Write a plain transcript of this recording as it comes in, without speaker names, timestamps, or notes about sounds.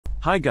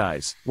Hi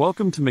guys,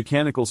 welcome to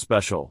Mechanical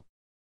Special.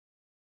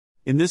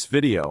 In this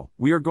video,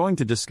 we are going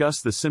to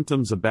discuss the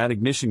symptoms of bad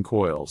ignition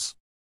coils.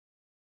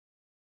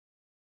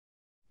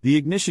 The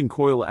ignition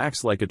coil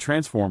acts like a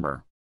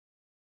transformer.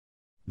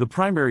 The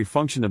primary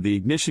function of the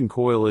ignition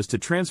coil is to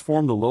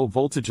transform the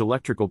low-voltage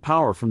electrical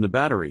power from the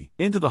battery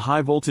into the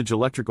high-voltage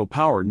electrical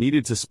power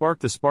needed to spark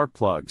the spark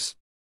plugs.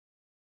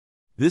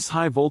 This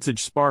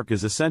high-voltage spark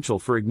is essential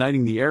for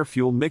igniting the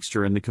air-fuel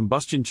mixture in the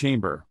combustion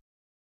chamber.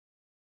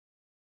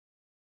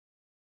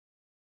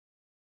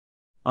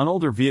 On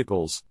older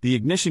vehicles, the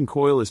ignition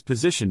coil is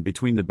positioned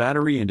between the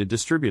battery and a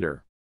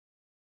distributor.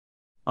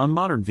 On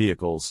modern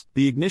vehicles,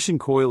 the ignition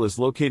coil is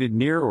located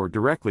near or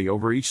directly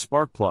over each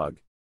spark plug.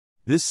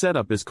 This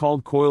setup is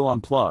called coil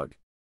on plug.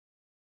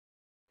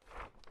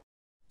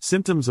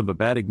 Symptoms of a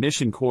bad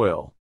ignition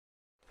coil.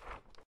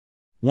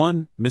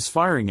 1.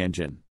 Misfiring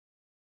engine.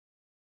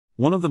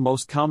 One of the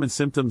most common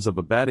symptoms of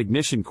a bad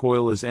ignition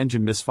coil is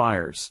engine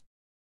misfires.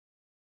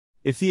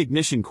 If the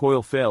ignition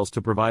coil fails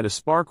to provide a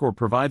spark or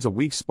provides a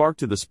weak spark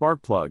to the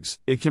spark plugs,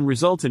 it can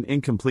result in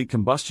incomplete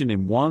combustion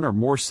in one or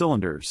more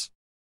cylinders,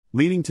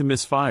 leading to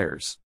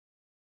misfires.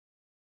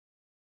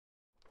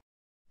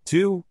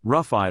 2.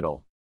 Rough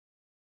idle.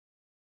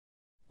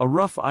 A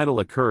rough idle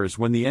occurs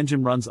when the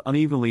engine runs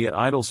unevenly at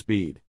idle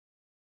speed.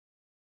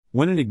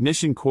 When an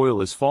ignition coil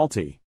is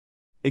faulty,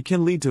 it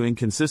can lead to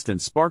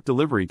inconsistent spark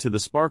delivery to the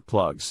spark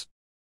plugs.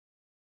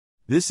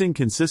 This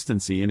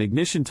inconsistency in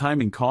ignition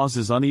timing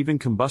causes uneven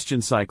combustion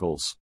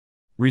cycles,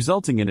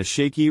 resulting in a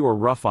shaky or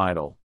rough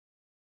idle.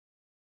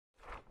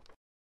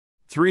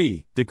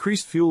 3.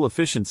 Decreased fuel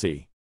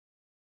efficiency.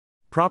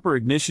 Proper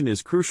ignition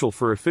is crucial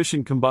for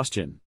efficient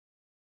combustion.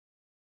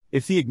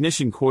 If the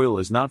ignition coil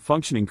is not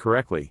functioning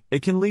correctly,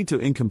 it can lead to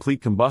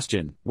incomplete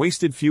combustion,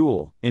 wasted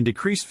fuel, and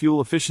decreased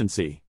fuel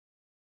efficiency.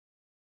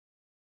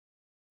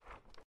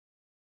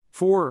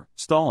 4.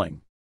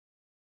 Stalling.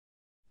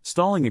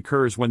 Stalling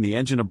occurs when the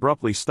engine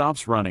abruptly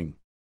stops running.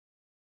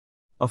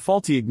 A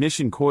faulty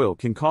ignition coil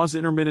can cause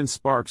intermittent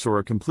sparks or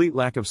a complete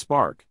lack of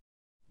spark,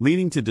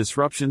 leading to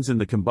disruptions in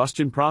the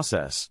combustion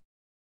process.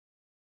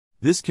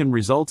 This can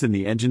result in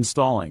the engine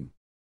stalling,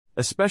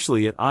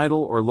 especially at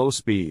idle or low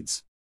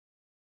speeds.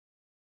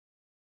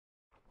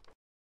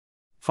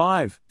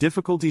 5.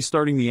 Difficulty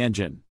starting the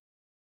engine.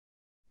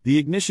 The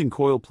ignition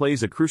coil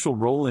plays a crucial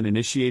role in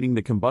initiating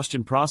the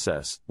combustion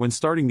process when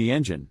starting the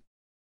engine.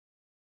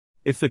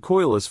 If the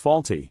coil is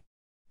faulty,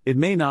 it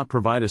may not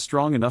provide a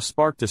strong enough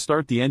spark to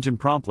start the engine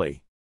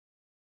promptly.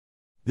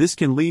 This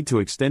can lead to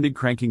extended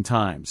cranking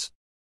times,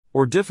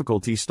 or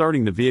difficulty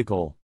starting the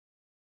vehicle.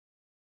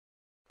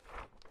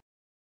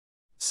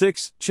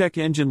 6. Check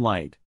engine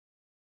light.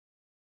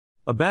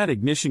 A bad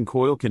ignition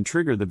coil can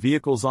trigger the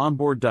vehicle's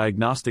onboard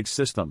diagnostics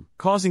system,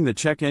 causing the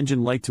check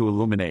engine light to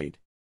illuminate.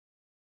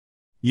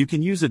 You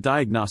can use a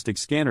diagnostic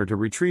scanner to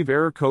retrieve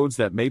error codes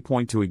that may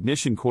point to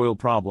ignition coil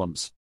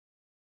problems.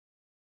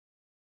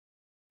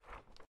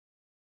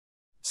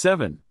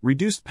 7.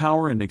 Reduced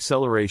power and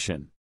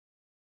acceleration.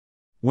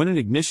 When an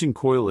ignition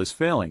coil is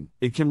failing,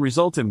 it can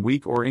result in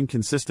weak or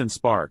inconsistent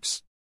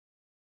sparks.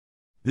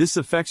 This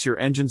affects your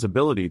engine's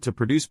ability to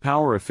produce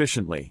power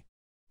efficiently,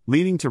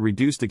 leading to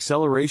reduced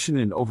acceleration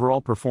and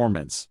overall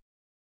performance.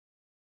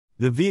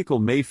 The vehicle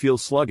may feel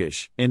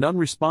sluggish and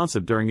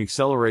unresponsive during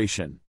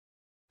acceleration.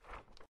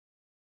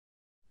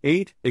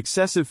 8.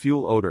 Excessive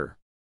fuel odor.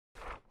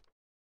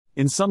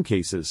 In some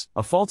cases,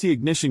 a faulty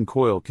ignition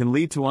coil can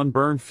lead to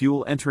unburned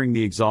fuel entering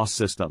the exhaust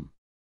system.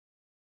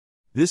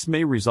 This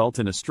may result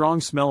in a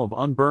strong smell of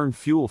unburned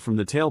fuel from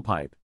the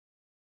tailpipe.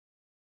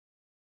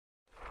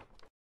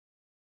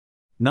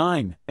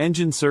 9.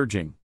 Engine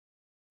surging.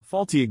 A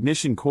faulty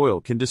ignition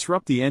coil can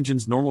disrupt the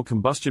engine's normal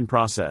combustion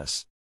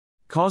process,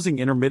 causing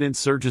intermittent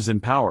surges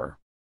in power.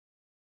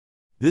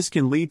 This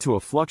can lead to a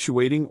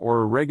fluctuating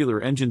or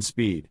irregular engine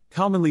speed,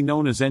 commonly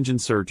known as engine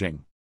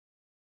surging.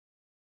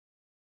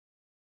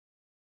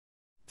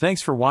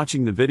 Thanks for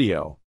watching the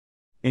video.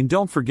 And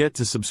don't forget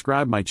to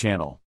subscribe my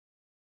channel.